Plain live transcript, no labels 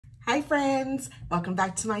Hi friends, welcome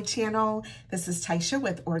back to my channel. This is Taisha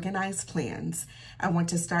with Organized Plans. I want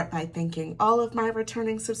to start by thanking all of my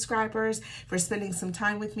returning subscribers for spending some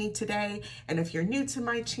time with me today. And if you're new to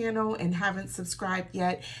my channel and haven't subscribed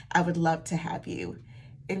yet, I would love to have you.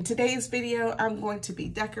 In today's video, I'm going to be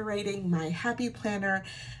decorating my Happy Planner,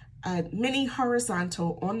 a mini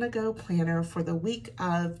horizontal on-the-go planner for the week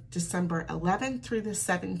of December 11th through the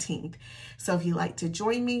 17th. So if you'd like to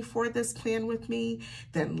join me for this plan with me,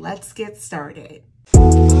 then let's get started.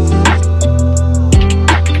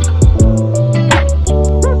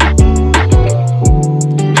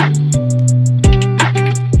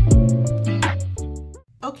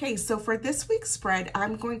 Okay, so for this week's spread,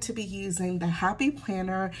 I'm going to be using the Happy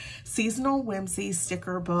Planner Seasonal Whimsy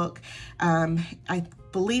sticker book. I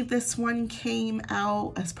believe this one came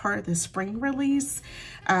out as part of the spring release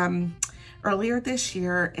earlier this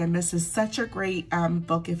year, and this is such a great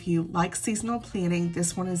book if you like seasonal planning.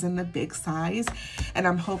 This one is in the big size, and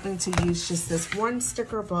I'm hoping to use just this one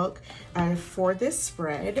sticker book for this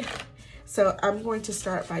spread. So I'm going to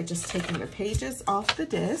start by just taking the pages off the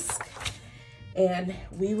disc, and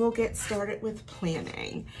we will get started with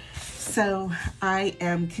planning. So I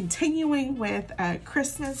am continuing with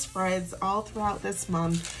Christmas spreads all throughout this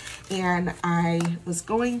month, and I was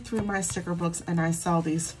going through my sticker books and I saw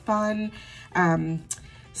these fun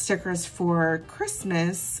stickers for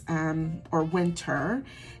Christmas or winter,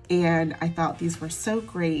 and I thought these were so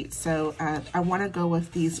great. So I want to go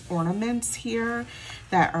with these ornaments here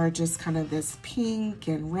that are just kind of this pink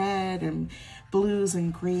and red and blues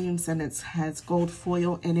and greens, and it has gold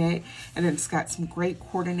foil in it, and it's got some great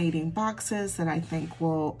coordinating boxes that I think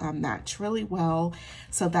will match really well.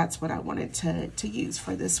 So that's what I wanted to use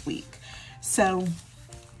for this week. So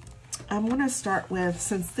I'm going to start with,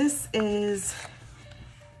 since this is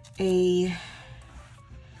I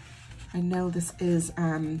know this is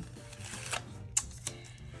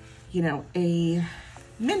you know, a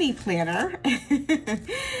mini planner.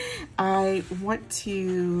 I want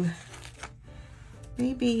to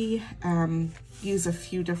maybe use a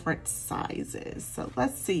few different sizes. So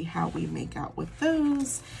let's see how we make out with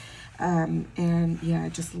those. And yeah, I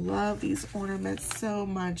just love these ornaments so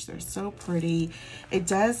much. They're so pretty. It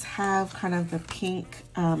does have kind of the pink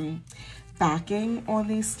backing on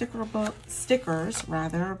these stickers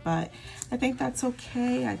rather, but I think that's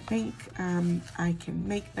okay. I think I can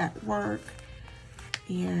make that work,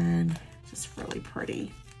 and just really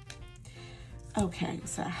pretty. Okay,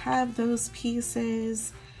 so I have those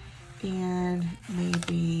pieces, and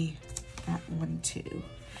maybe that one too.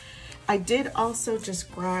 I did also just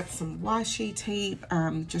grab some washi tape,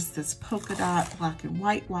 just this polka dot black and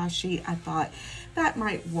white washi. I thought that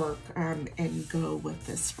might work and go with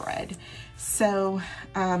this spread. So,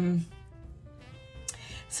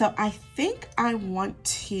 so I think I want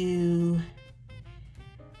to,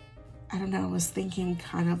 I don't know, I was thinking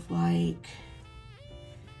kind of like,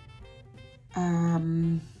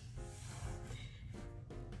 kind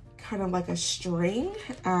of like a string,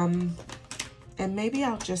 and maybe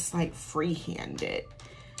I'll just like freehand it,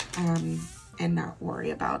 and not worry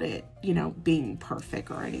about it, you know, being perfect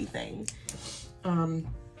or anything.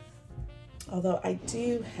 Although I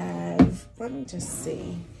do have, let me just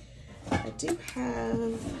see, I do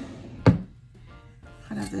have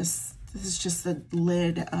kind of this is just the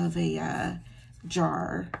lid of a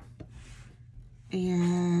jar,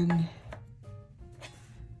 and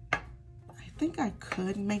I think I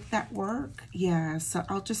could make that work. Yeah, so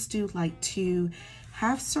I'll just do like 2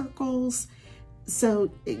 half circles.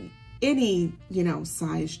 So any, you know,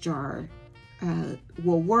 size jar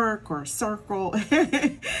will work, or circle,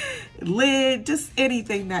 lid, just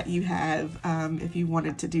anything that you have if you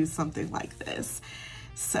wanted to do something like this.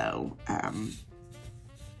 So,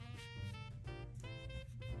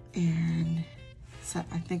 and so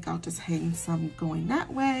I think I'll just hang some going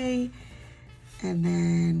that way, and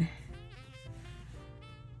then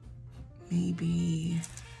maybe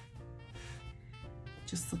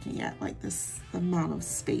just looking at like this amount of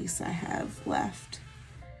space I have left,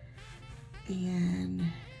 and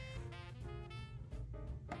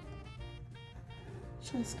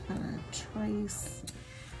just kind of trace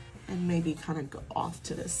and maybe kind of go off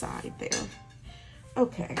to the side there.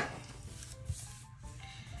 Okay.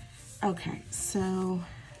 Okay, so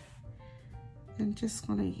I'm just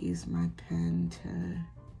gonna use my pen to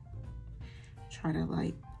try to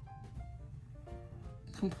like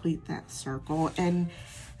complete that circle. And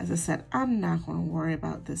as I said, I'm not going to worry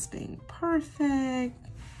about this being perfect.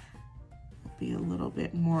 I'll be a little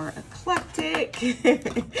bit more eclectic.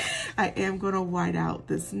 I am going to white out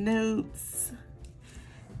this notes,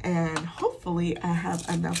 and hopefully I have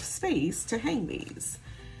enough space to hang these.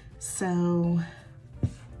 So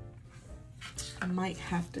I might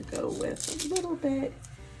have to go with a little bit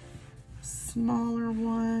smaller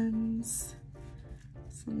ones.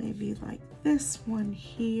 So maybe like this one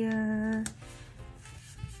here.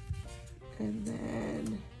 And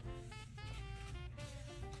then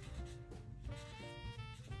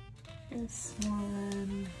this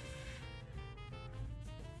one.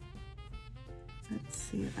 Let's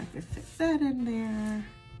see if I can fit that in there.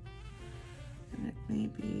 And it may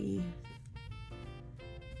be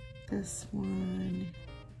this one.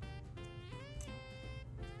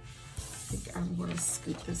 I think I'm gonna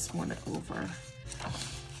scoot this one over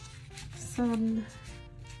some.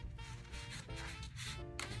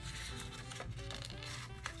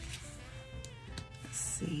 Let's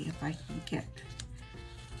see if I can get,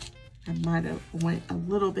 I might have went a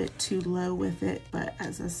little bit too low with it, but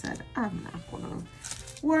as I said, I'm not gonna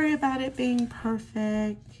worry about it being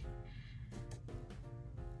perfect.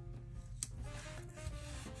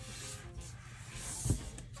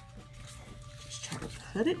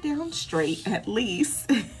 Put it down straight at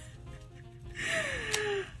least.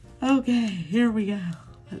 Okay, here we go.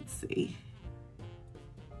 Let's see.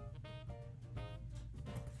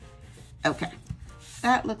 Okay,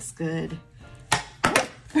 that looks good.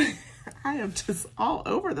 I am just all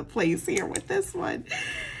over the place here with this one.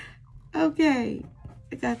 Okay,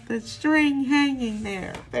 I got the string hanging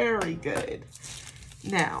there. Very good.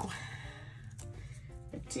 Now,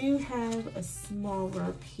 I do have a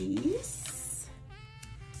smaller piece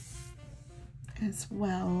as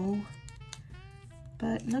well,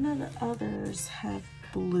 but none of the others have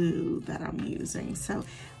blue that I'm using. So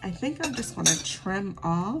I think I'm just gonna trim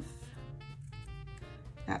off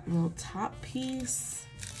that little top piece.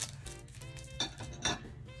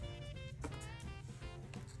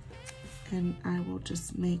 And I will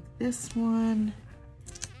just make this one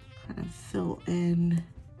kind of fill in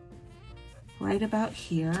right about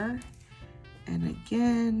here. And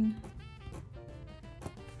again,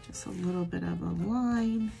 just a little bit of a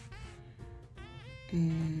line,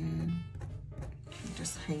 and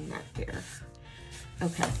just hang that there.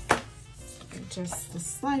 Okay, and just the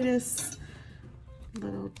slightest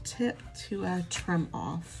little tip to trim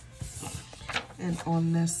off, and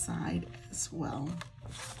on this side as well.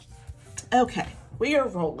 Okay, we are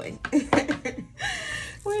rolling. We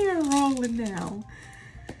are rolling now.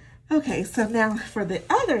 Okay, so now for the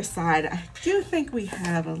other side, I do think we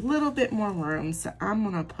have a little bit more room. So I'm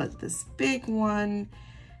gonna put this big one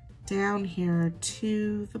down here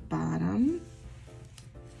to the bottom.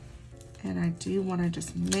 And I do wanna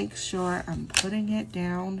just make sure I'm putting it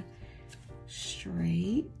down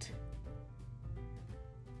straight.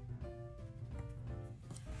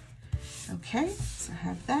 Okay, so I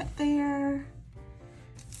have that there.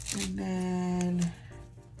 And then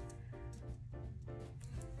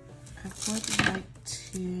I would like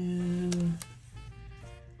to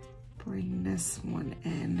bring this one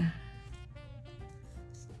in.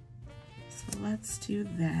 So let's do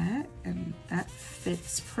that, and that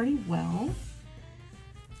fits pretty well.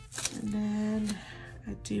 And then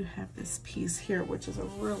I do have this piece here, which is a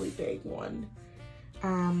really big one.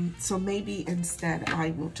 So maybe instead I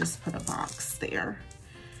will just put a box there.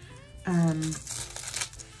 And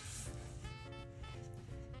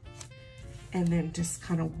then just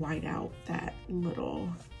kind of white out that little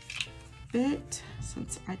bit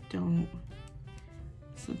since I don't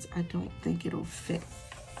think it'll fit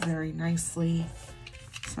very nicely.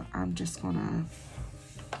 So I'm just gonna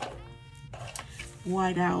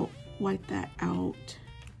white that out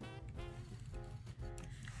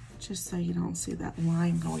just so you don't see that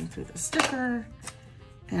line going through the sticker.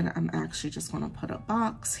 And I'm actually just gonna put a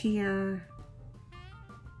box here,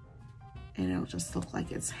 and it'll just look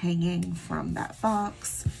like it's hanging from that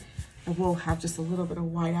box. I will have just a little bit of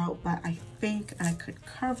white out, but I think I could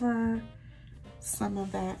cover some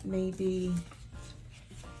of that maybe.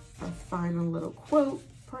 I'll find a little quote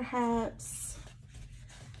perhaps.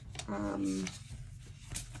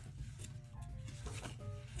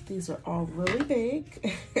 These are all really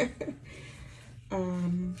big.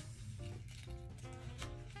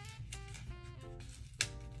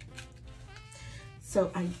 So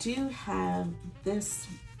I do have this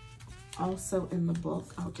also in the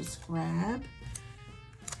book. I'll just grab.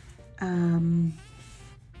 I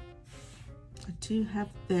do have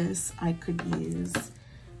this I could use,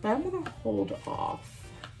 but I'm gonna hold off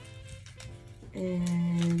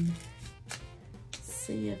and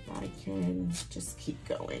see if I can just keep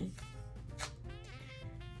going.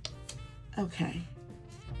 Okay.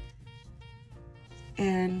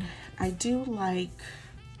 And I do like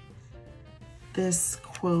this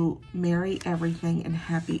quote, "Merry everything and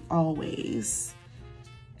happy always."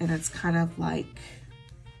 and it's kind of like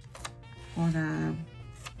on a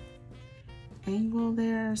angle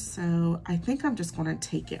there. So I think I'm just going to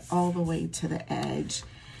take it all the way to the edge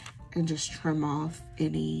and just trim off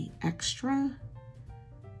any extra.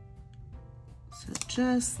 So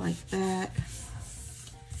just like that.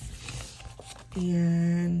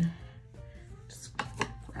 And just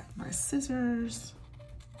grab my scissors.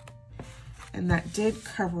 And that did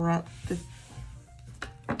cover up the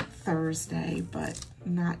Thursday, but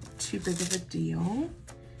not too big of a deal.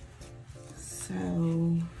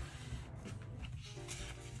 So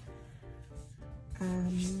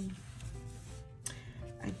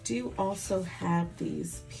I do also have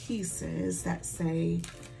these pieces that say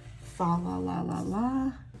fa la la la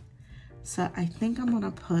la. So I think I'm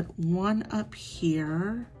gonna put one up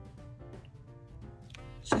here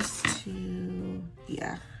just to,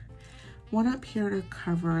 yeah, one up here to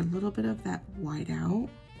cover a little bit of that white out.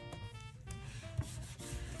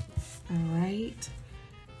 All right,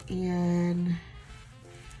 and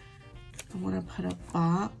I wanna put a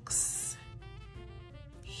box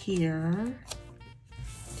here.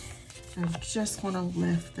 I'm just going to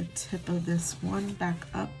lift the tip of this one back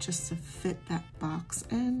up just to fit that box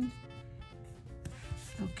in.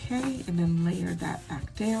 Okay, and then layer that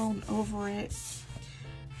back down over it.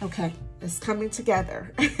 Okay, it's coming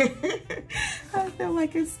together. I feel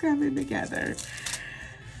like it's coming together.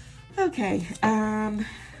 Okay,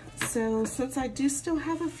 so since I do still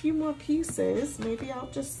have a few more pieces, maybe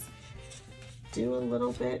I'll just do a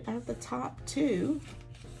little bit at the top too.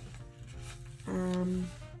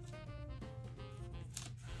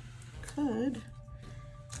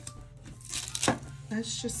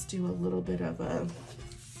 Let's just do a little bit of a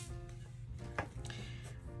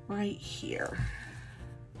right here.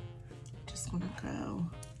 Just gonna go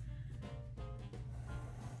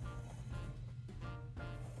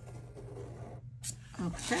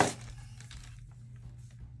okay,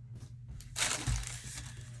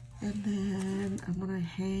 and then I'm gonna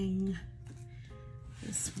hang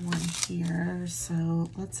this one here. So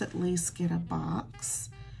let's at least get a box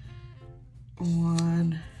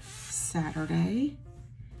on Saturday,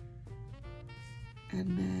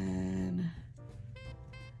 and then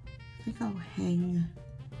I think I'll hang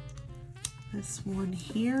this one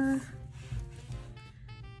here.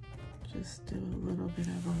 Just do a little bit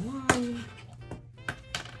of a line,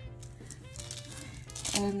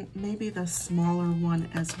 and maybe the smaller one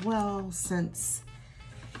as well, since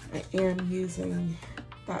I am using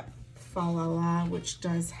that fa la la, which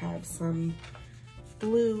does have some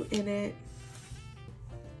blue in it.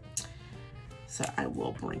 So I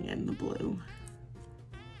will bring in the blue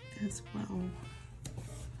as well.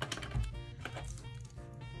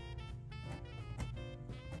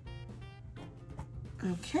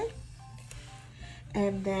 Okay.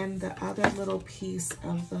 And then the other little piece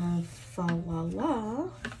of the fa la la,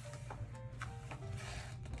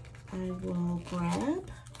 I will grab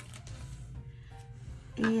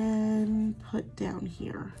and put down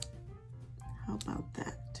here. How about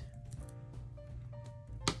that?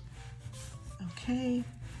 Okay,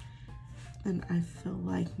 and I feel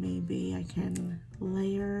like maybe I can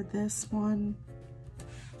layer this one.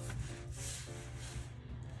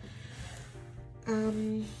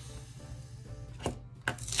 I'm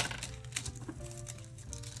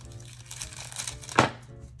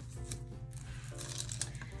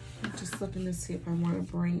just looking to see if I want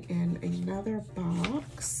to bring in another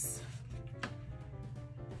box.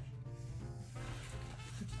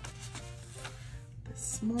 The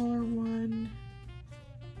smaller one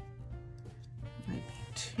might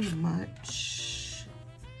be too much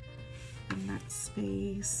in that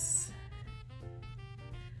space.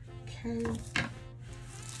 Okay.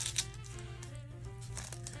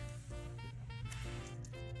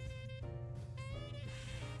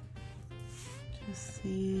 Just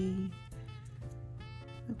see.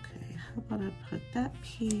 Okay, how about I put that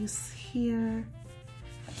piece here,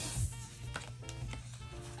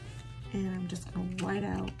 and I'm just going to white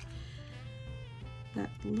out that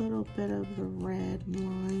little bit of the red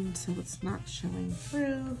line so it's not showing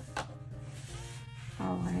through.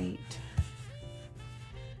 All right.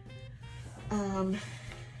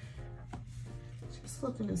 Just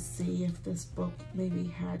looking to see if this book maybe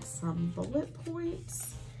had some bullet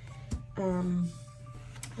points.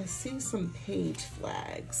 I see some page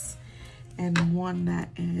flags and one that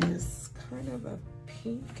is kind of a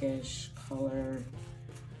pinkish color.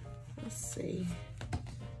 Let's see.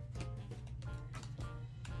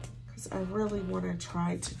 Because I really want to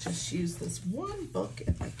try to just use this one book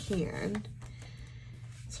if I can.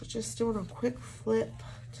 So just doing a quick flip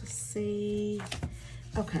to see.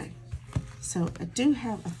 Okay, So I do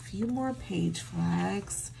have a few more page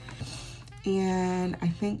flags, and I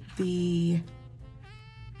think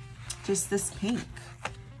just this pink,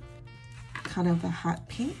 kind of a hot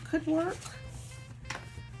pink could work.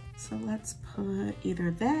 So let's put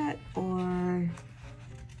either that or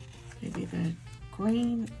maybe the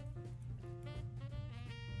green.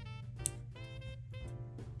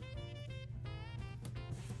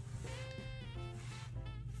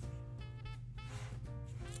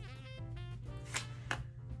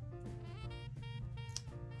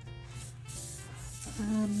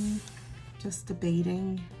 Just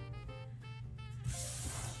debating. I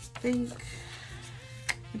think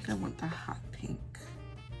I want the hot pink.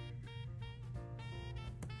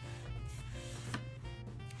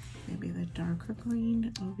 Maybe the darker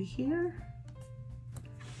green over here.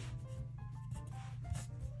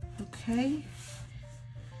 Okay.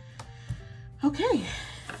 Okay.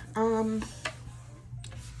 I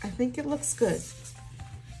think it looks good.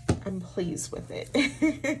 I'm pleased with it.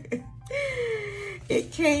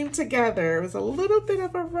 It came together. It was a little bit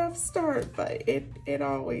of a rough start, but it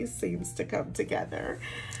always seems to come together.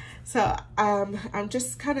 So I'm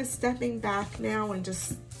just kind of stepping back now and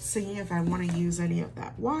just seeing if I want to use any of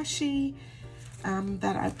that washi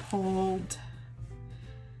that I pulled.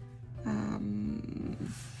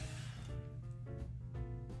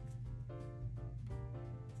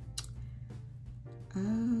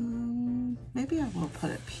 Maybe I will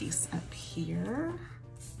put a piece up here.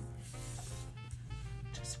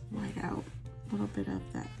 Just white out a little bit of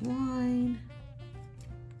that line.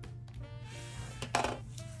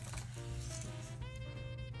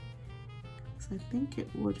 So I think it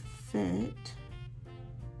would fit.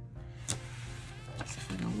 Just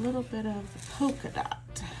put a little bit of the polka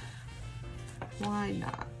dot. Why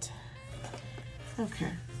not?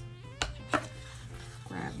 Okay.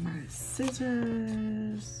 Grab my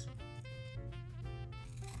scissors.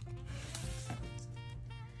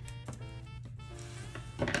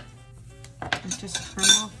 And just trim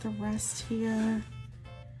off the rest here.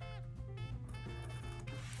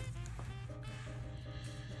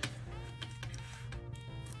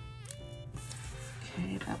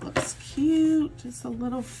 Okay, that looks cute. Just a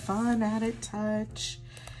little fun added touch.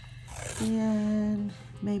 And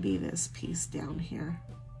maybe this piece down here.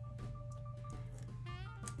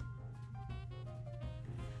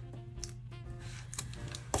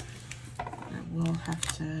 I will have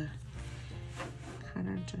to kind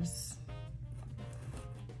of just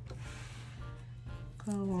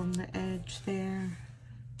go on the edge there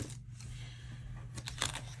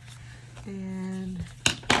and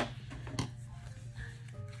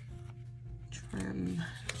trim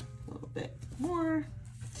a little bit more.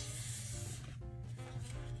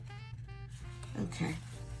 Okay,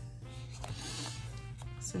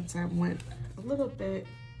 since I went a little bit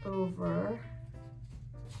over,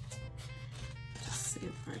 just see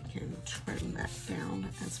if I can trim that down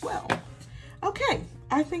as well. Okay,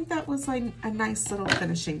 I think that was like a nice little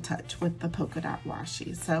finishing touch with the polka dot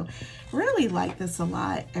washi. So really like this a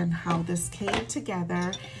lot and how this came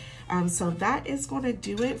together. So that is going to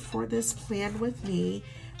do it for this plan with me.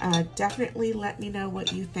 Definitely let me know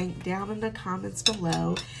what you think down in the comments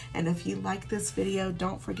below. And if you like this video,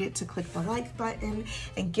 don't forget to click the like button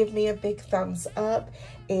and give me a big thumbs up,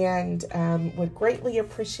 and would greatly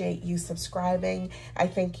appreciate you subscribing. I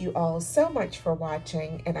thank you all so much for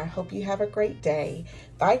watching, and I hope you have a great day.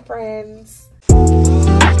 Bye, friends.